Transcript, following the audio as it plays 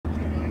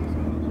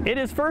It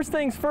is first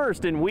things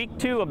first in week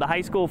 2 of the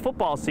high school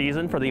football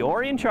season for the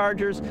Orion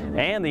Chargers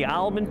and the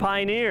Alleman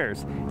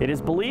Pioneers. It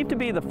is believed to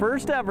be the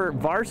first ever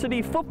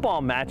varsity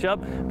football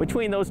matchup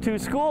between those two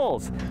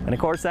schools. And of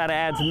course that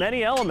adds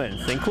many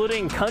elements,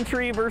 including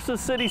country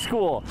versus city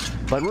school.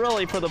 But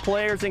really for the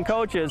players and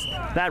coaches,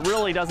 that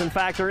really doesn't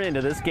factor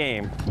into this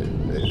game.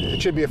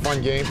 It should be a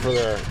fun game for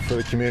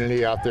the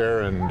community out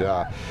there, and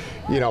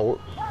you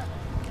know,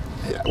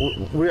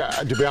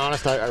 to be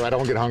honest, I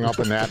don't get hung up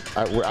in that.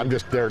 I'm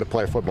just there to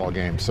play a football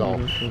game, so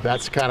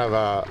that's kind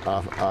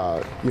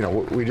of you know,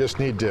 we just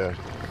need to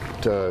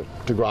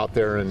go out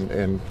there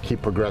and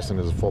keep progressing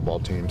as a football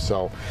team.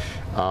 So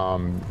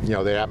you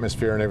know, the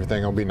atmosphere and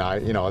everything will be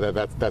nice. You know,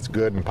 that's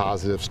good and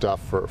positive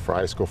stuff for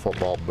high school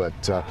football.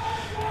 But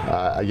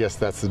I guess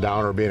that's the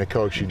downer of being a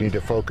coach. You need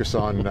to focus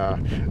on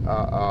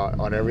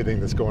everything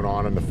that's going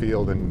on in the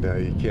field, and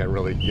you can't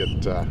really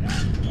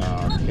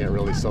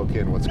soak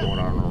in what's going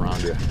on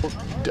around you.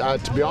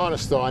 To be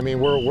honest, though, I mean,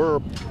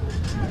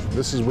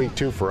 this is week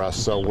 2 for us,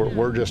 so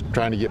we're just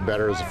trying to get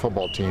better as a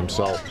football team.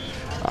 So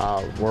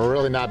we're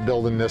really not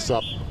building this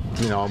up,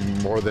 you know,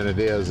 more than it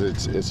is.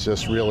 It's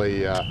just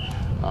really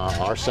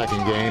our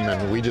second game,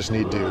 and we just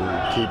need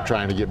to keep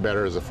trying to get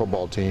better as a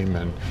football team.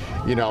 And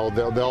you know,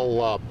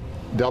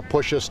 they'll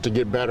push us to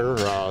get better.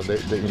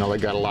 You know, they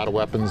got a lot of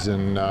weapons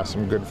and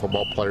some good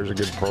football players, a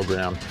good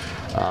program.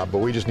 But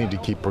we just need to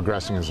keep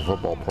progressing as a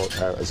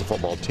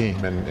football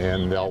team,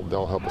 and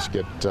they'll help us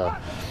get.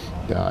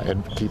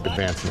 And keep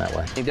advancing that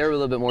way. I think they're a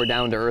little bit more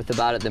down to earth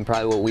about it than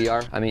probably what we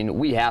are. I mean,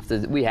 we have to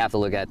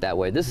look at it that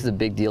way. This is a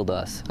big deal to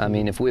us. I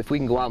mean, if we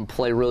can go out and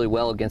play really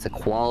well against a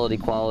quality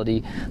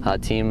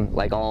team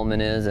like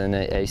Alleman is, and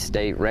a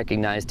state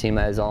recognized team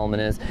as Alleman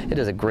is, it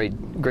is a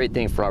great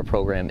thing for our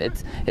program.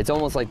 It's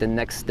almost like the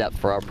next step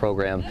for our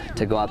program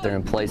to go out there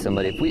and play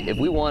somebody. If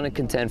we want to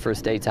contend for a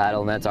state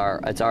title, and that's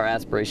our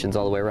aspirations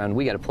all the way around,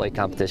 we got to play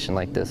competition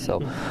like this. So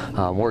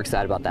we're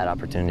excited about that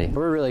opportunity.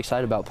 We're really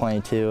excited about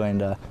playing too,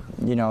 and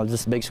you know,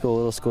 just big school,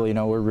 little school, you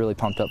know, we're really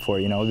pumped up for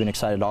it. You know, we've been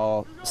excited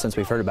all since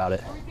we've heard about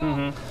it.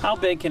 How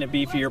big can it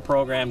be for your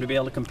program to be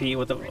able to compete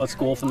with a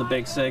school from the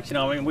Big Six? You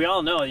know, I mean, we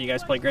all know that you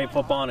guys play great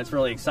football, and it's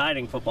really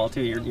exciting football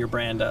too, your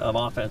brand of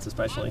offense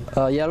especially.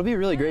 Yeah, it'll be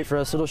really great for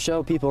us. It'll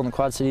show people in the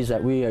Quad Cities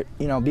that we are,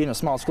 you know, being a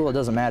small school, it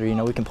doesn't matter. You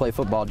know, we can play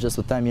football just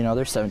with them. You know,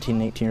 they're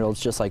 17 and 18-year-olds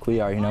just like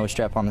we are. You know, we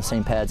strap on the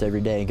same pads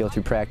every day and go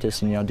through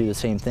practice and, you know, do the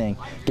same thing,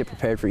 get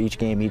prepared for each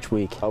game each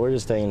week. We're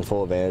just taking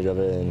full advantage of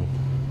it and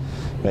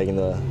making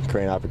the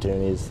current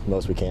opportunities the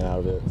most we can out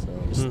of it.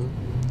 So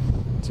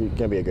it's going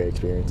to be a great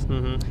experience.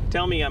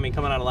 Tell me, I mean,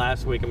 coming out of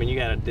last week, I mean, you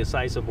got a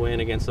decisive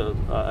win against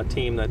a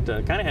team that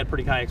kind of had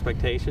pretty high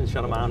expectations,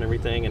 shut them out and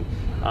everything.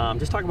 And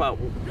just talk about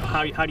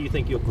how do you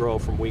think you'll grow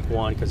from week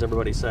 1? Because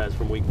everybody says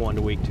from week 1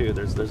 to week 2,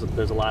 there's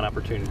a lot of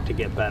opportunity to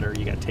get better.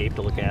 You got tape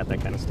to look at,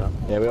 that kind of stuff.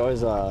 Yeah, we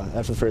always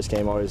after the first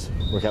game, always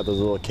work out those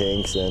little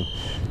kinks and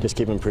just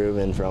keep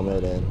improving from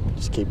it and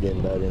just keep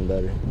getting better and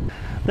better.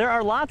 There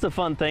are lots of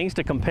fun things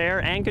to compare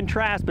and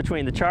contrast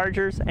between the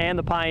Chargers and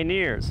the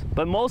Pioneers,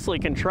 but mostly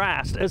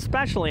contrast,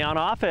 especially on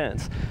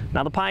offense.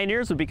 Now the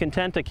Pioneers would be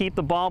content to keep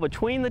the ball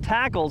between the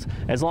tackles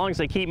as long as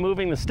they keep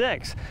moving the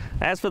sticks.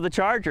 As for the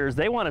Chargers,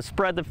 they want to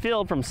spread the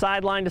field from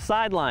sideline to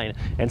sideline,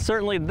 and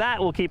certainly that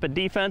will keep a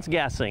defense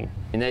guessing.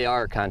 And they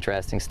are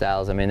contrasting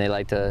styles. I mean, they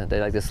like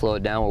to slow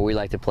it down, where we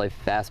like to play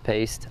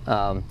fast-paced.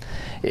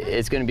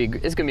 It's going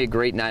to be a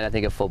great night, I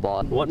think, of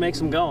football. What makes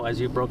them go, as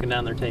you've broken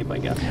down their tape, I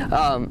guess?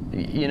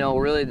 You know,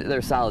 really,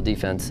 they're solid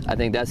defense. I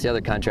think that's the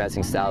other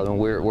contrasting style. And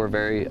we're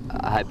very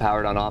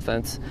high-powered on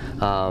offense.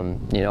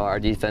 You know, our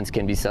defense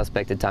can be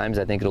suspect at times.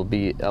 I think it'll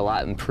be a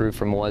lot improved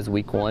from what was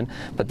week 1.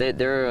 But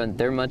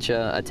they're much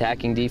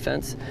attacking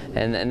defense,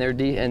 and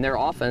their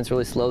offense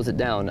really slows it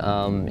down.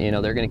 You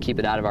know, they're going to keep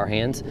it out of our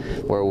hands,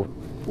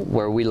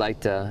 where we like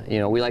to, you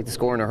know, we like to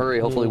score in a hurry.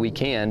 Hopefully we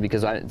can,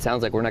 because it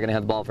sounds like we're not going to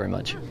have the ball very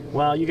much.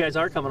 Well, you guys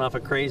are coming off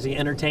a crazy,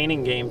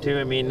 entertaining game too.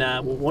 I mean,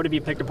 what have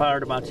you picked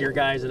apart about your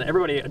guys? And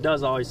everybody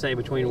does always say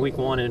between week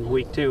 1 and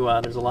week 2,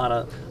 there's a lot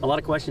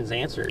of questions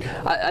answered.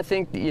 I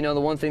think, you know, the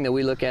one thing that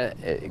we look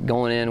at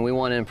going in, we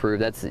want to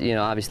improve. That's, you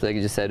know, obviously, like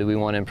you just said, we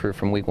want to improve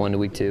from week 1 to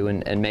week 2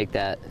 and make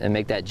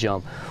that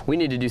jump. We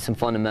need to do some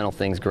fundamental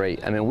things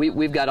great. I mean,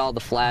 we've got all the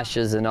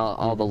flashes and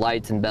all the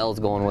lights and bells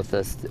going with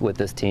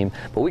this team,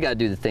 but we got to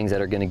do the things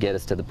that are going to get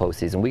us to the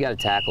postseason. We got to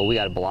tackle, we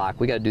got to block,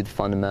 we got to do the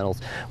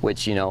fundamentals,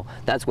 which, you know,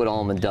 that's what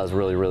Alleman does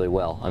really, really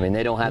well. I mean,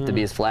 they don't have to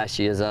be as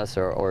flashy as us,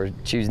 or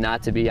choose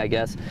not to be, I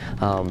guess,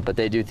 but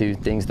they do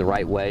things the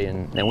right way,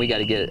 and we got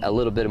to get a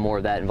little bit more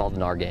of that involved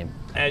in our game.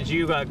 As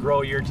you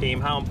grow your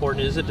team, how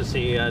important is it to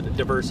see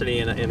diversity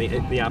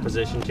in the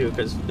opposition too?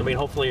 Because, I mean,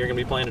 hopefully you're going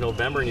to be playing in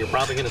November, and you're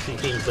probably going to see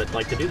teams that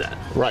like to do that.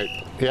 Right.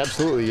 Yeah,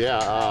 absolutely.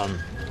 Yeah.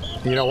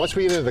 You know, once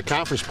we get into the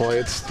conference play,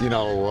 it's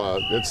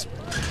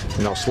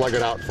slug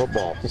it out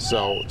football.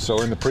 So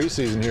in the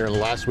preseason here in the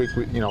last week,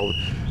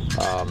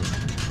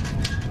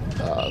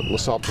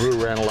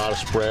 LaSalle-Peru ran a lot of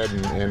spread,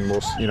 and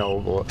we'll, you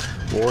know,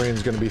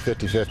 Orion's going to be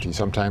 50-50.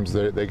 Sometimes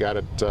they got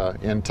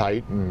it in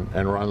tight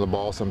and run the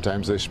ball.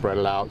 Sometimes they spread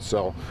it out.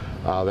 So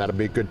that'll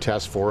be a good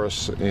test for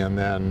us. And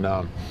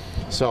then,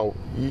 so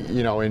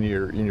you know, in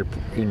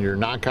your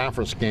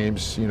non-conference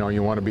games, you know,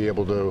 you want to be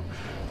able to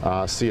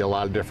see a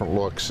lot of different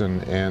looks,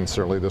 and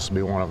certainly this will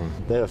be one of them.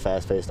 They have a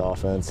fast-paced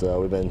offense,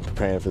 so we've been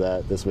preparing for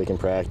that this week in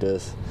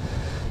practice.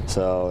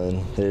 So,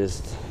 and they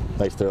just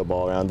like to throw a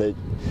ball around.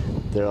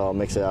 They'll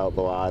mix it out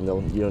a lot,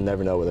 and you'll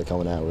never know what they're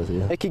coming out with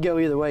you. It could go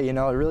either way, you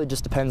know. It really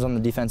just depends on the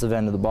defensive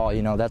end of the ball.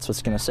 You know, that's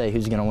what's going to say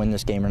who's going to win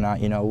this game or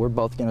not. You know, we're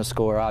both going to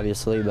score,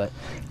 obviously, but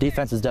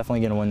defense is definitely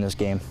going to win this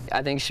game.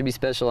 I think it should be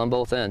special on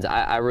both ends.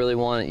 I really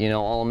want, you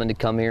know, Alleman to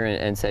come here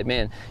and say,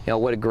 man, you know,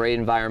 what a great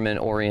environment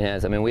Orion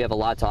has. I mean, we have a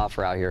lot to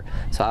offer out here.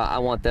 So I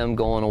want them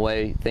going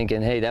away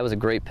thinking, hey, that was a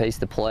great pace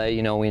to play,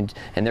 you know, and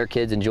their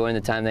kids enjoying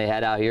the time they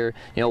had out here,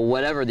 you know,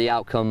 whatever the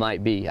outcome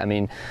might be. I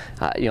mean,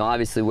 you know,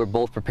 obviously we're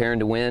both preparing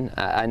to win.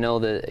 I know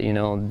that, you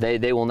know,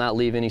 they will not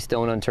leave any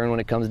stone unturned when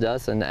it comes to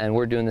us, and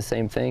we're doing the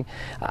same thing.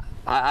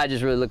 I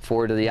just really look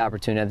forward to the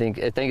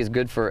opportunity. I think it's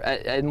good for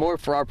more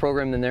for our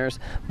program than theirs,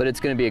 but it's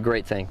going to be a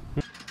great thing.